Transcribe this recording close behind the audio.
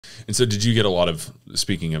And so did you get a lot of,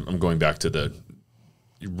 speaking of, I'm going back to the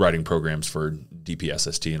writing programs for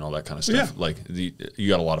DPSST and all that kind of stuff. Yeah. Like you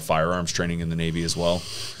got a lot of firearms training in the Navy as well?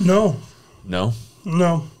 No. No?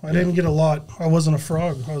 No, I didn't get a lot. I wasn't a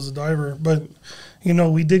frog. I was a diver. But, you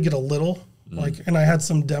know, we did get a little. And I had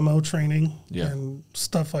some demo training and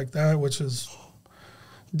stuff like that, which is,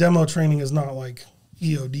 demo training is not like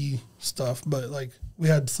EOD stuff, but like we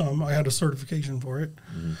had some, I had a certification for it.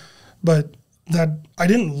 But that I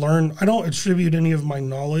didn't learn, I don't attribute any of my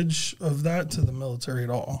knowledge of that to the military at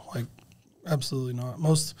all. Like, absolutely not.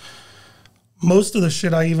 Most of the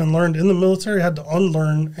shit I even learned in the military I had to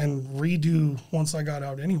unlearn and redo once I got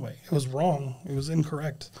out anyway. It was wrong. It was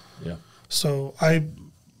incorrect. Yeah. So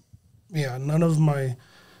none of my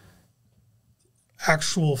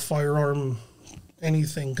actual firearm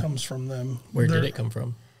anything comes from them. Where did it come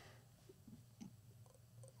from?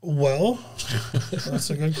 Well, that's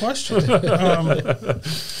a good question.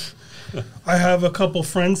 I have a couple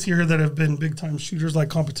friends here that have been big-time shooters, like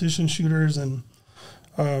competition shooters, and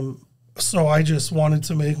so I just wanted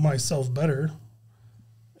to make myself better,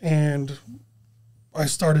 and I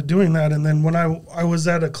started doing that. And then when I was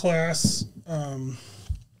at a class,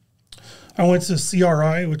 I went to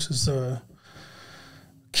CRI, which is a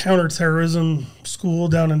counterterrorism school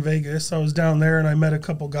down in Vegas. I was down there, and I met a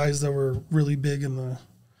couple guys that were really big in the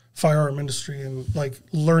firearm industry and like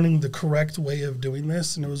learning the correct way of doing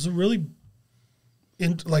this. And it was a really,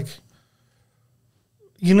 you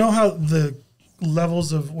know how the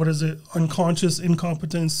levels of, what is it, unconscious,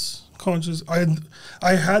 incompetence, conscious.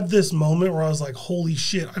 I had this moment where I was like, holy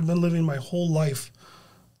shit, I've been living my whole life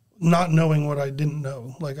not knowing what I didn't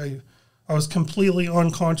know. Like I was completely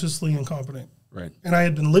unconsciously incompetent. Right. And I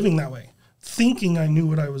had been living that way, thinking I knew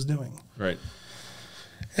what I was doing. Right.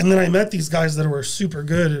 And then I met these guys that were super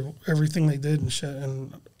good at everything they did and shit.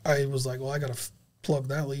 And I was like, well, I got to plug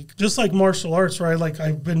that leak. Just like martial arts, right? Like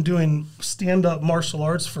I've been doing stand-up martial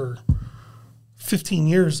arts for 15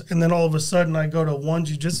 years. And then all of a sudden I go to one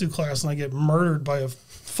jiu-jitsu class and I get murdered by a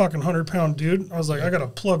fucking 100-pound dude. I was like, I got to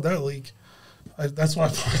plug that leak. That's why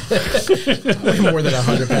I'm more than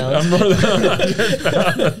 100 pounds. I'm more than 100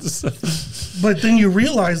 pounds. But then you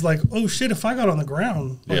realize, like, oh shit, if I got on the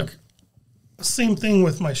ground, like, same thing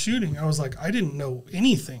with my shooting. I was like, I didn't know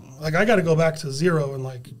anything. Like, I got to go back to zero and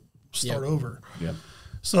like start over. Yeah.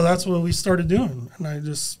 So that's what we started doing, and I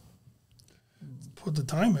just put the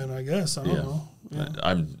time in. I guess I don't know. Yeah.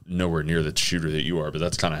 I'm nowhere near the shooter that you are, but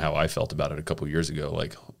that's kind of how I felt about it a couple of years ago.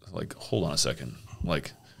 Like, hold on a second,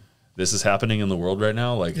 like. This is happening in the world right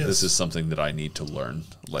now. Like this is something that I need to learn.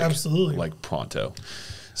 Like absolutely, like pronto.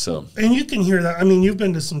 So and you can hear that. I mean, you've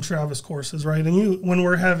been to some Travis courses, right? And when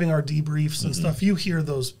we're having our debriefs and stuff, you hear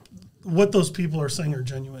what those people are saying are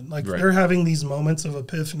genuine. Like they're having these moments of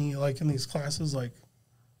epiphany, like in these classes. Like,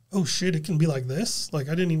 oh shit, it can be like this. Like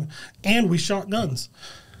I didn't even. And we shot guns.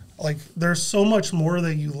 Like there's so much more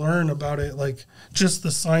that you learn about it. Like just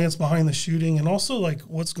the science behind the shooting, and also like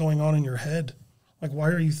what's going on in your head. Like, why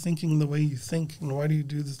are you thinking the way you think, and why do you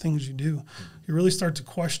do the things you do? You really start to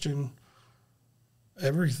question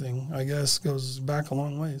everything, I guess, goes back a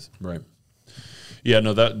long ways. Right. Yeah,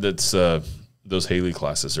 no, that's those Haley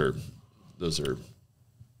classes are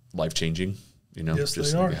life-changing, you know, yes,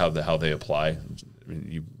 just they are. how they apply. I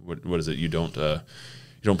mean, what is it? You don't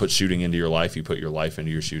put shooting into your life, you put your life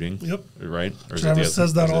into your shooting. Yep. Right? Or Travis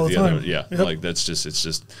says that all the time. Yeah. Yep. Like it's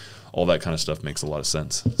just all that kind of stuff makes a lot of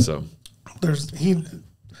sense. So he's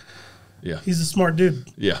a smart dude.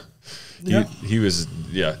 Yeah. He was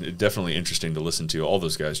definitely interesting to listen to. All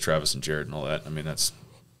those guys, Travis and Jared and all that. I mean, that's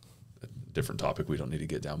a different topic we don't need to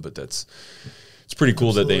get down, but it's pretty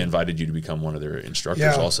cool that they invited you to become one of their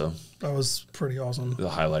instructors also. That was pretty awesome. The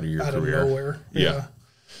highlight of your career. Out of nowhere. Yeah.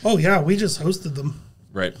 Oh yeah, we just hosted them.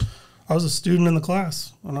 Right. I was a student in the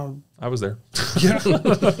class. And I was there. Yeah.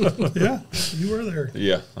 Yeah, you were there.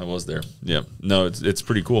 Yeah, I was there. Yeah. No, it's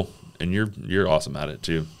pretty cool. And you're awesome at it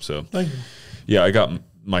too. So thank you. Yeah, I got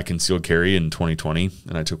my concealed carry in 2020,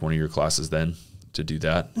 and I took one of your classes then to do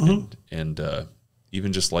that. And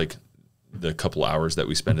even just like the couple hours that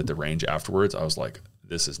we spent at the range afterwards, I was like,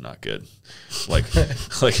 this is not good. Like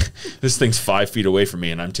this thing's 5 feet away from me,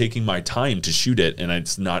 and I'm taking my time to shoot it, and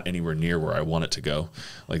it's not anywhere near where I want it to go.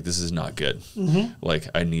 Like this is not good. Like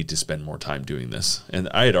I need to spend more time doing this. And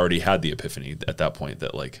I had already had the epiphany at that point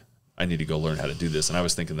that like, I need to go learn how to do this. And I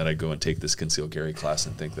was thinking that I'd go and take this concealed carry class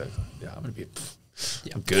and think that, I'm going to be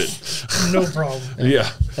I'm good. No problem. Yeah.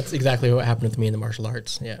 That's exactly what happened with me in the martial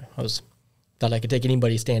arts. Yeah. Thought I could take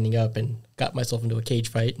anybody standing up, and got myself into a cage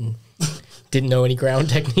fight and didn't know any ground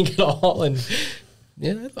technique at all. And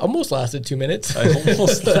Yeah, it almost lasted 2 minutes. I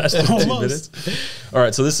almost lasted 2 Almost. minutes. All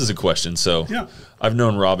right, so this is a question. So Yeah. I've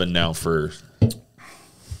known Robin now for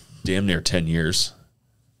damn near 10 years,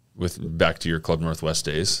 with back to your Club Northwest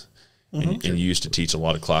days. And you used to teach a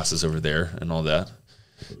lot of classes over there and all that.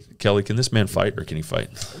 Kelly, can this man fight or can he fight?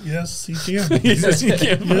 Yes, he can. Yes, he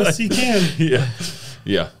can. Yes, he can. Yeah.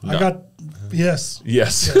 Yeah. I got, yes,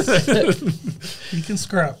 Yes. he can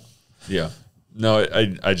scrap. Yeah. No,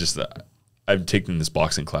 I just, I'm taking this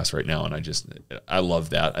boxing class right now, and I love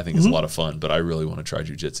that. I think it's a lot of fun, but I really want to try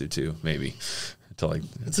jujitsu too, maybe.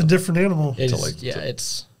 It's a different animal. It's, like- yeah,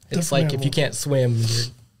 it's Different like if animal. you can't swim,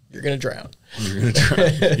 you're gonna drown. You're going to try.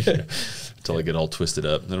 Yeah. Until I get all twisted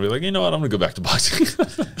up. And then I'll be like, you know what? I'm going to go back to boxing.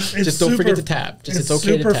 It's Just don't forget super- to tap. Just It's it's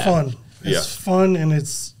okay super to tap. fun. It's Yeah. fun and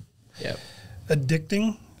it's Yeah.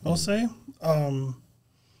 addicting, I'll say. And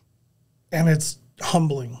it's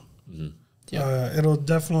humbling. Yeah. It'll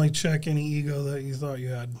definitely check any ego that you thought you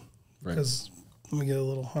had. Right. Because let me get a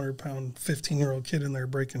little 100-pound, 15-year-old kid in there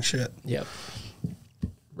breaking shit. Yep.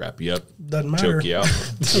 Wrap you up. Doesn't matter. Choke you out.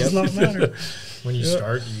 Does not matter. When you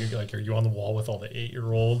start, are you on the wall with all the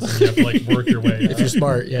 8-year-olds and you have to like work your way If you're up?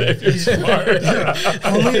 smart, yeah.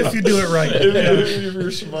 Only if you do it right. If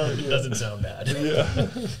you're smart. It doesn't sound bad.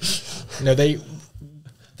 You know,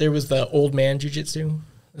 there was the old man jujitsu.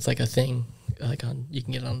 It's like a thing, like you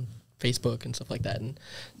can get it on Facebook and stuff like that, and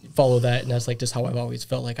follow that. And that's like just how I've always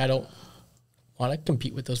felt. Like I don't want to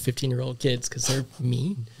compete with those 15-year-old kids because they're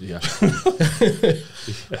mean. Yeah.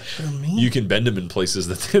 They're mean. You can bend them in places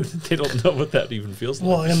that they don't know what that even feels like.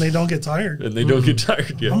 Well, and they don't get tired. And they don't get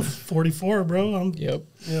tired. Yeah. I'm 44, bro. Yep.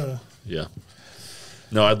 Yeah. Yeah.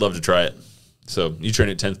 No, I'd love to try it. So you train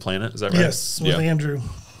at 10th Planet, is that right? Yes, with Yeah. Andrew.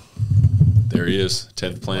 There he is,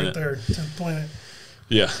 10th Planet. Right there, 10th Planet.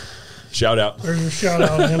 Yeah. Shout out. There's your shout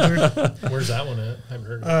out, Andrew. Where's that one at? I haven't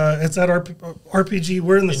heard of it. It's at RPG.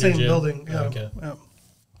 We're in the In your same gym? building. Oh, Yeah. okay. Yeah.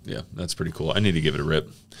 Yeah, that's pretty cool. I need to give it a rip.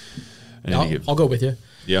 I'll go with you.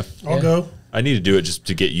 Yeah. I'll Yeah. go. I need to do it just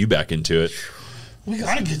to get you back into it. We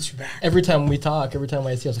got to get you back. Every time we talk, every time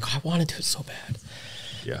I see, I was like, oh, I want to do it so bad.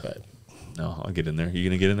 Yeah. But No, I'll get in there. You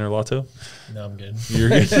going to get in there, Lotto? No, I'm good. You're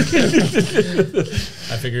good.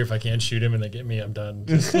 I figure if I can't shoot him and they get me, I'm done.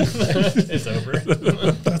 It's over.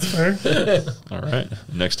 That's fair. All right.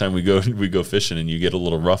 Next time we go fishing and you get a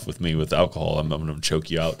little rough with me with alcohol, I'm going to choke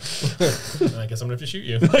you out. I guess I'm going to have to shoot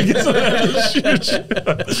you.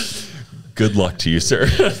 Good luck to you, sir.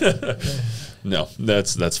 No,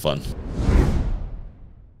 that's fun.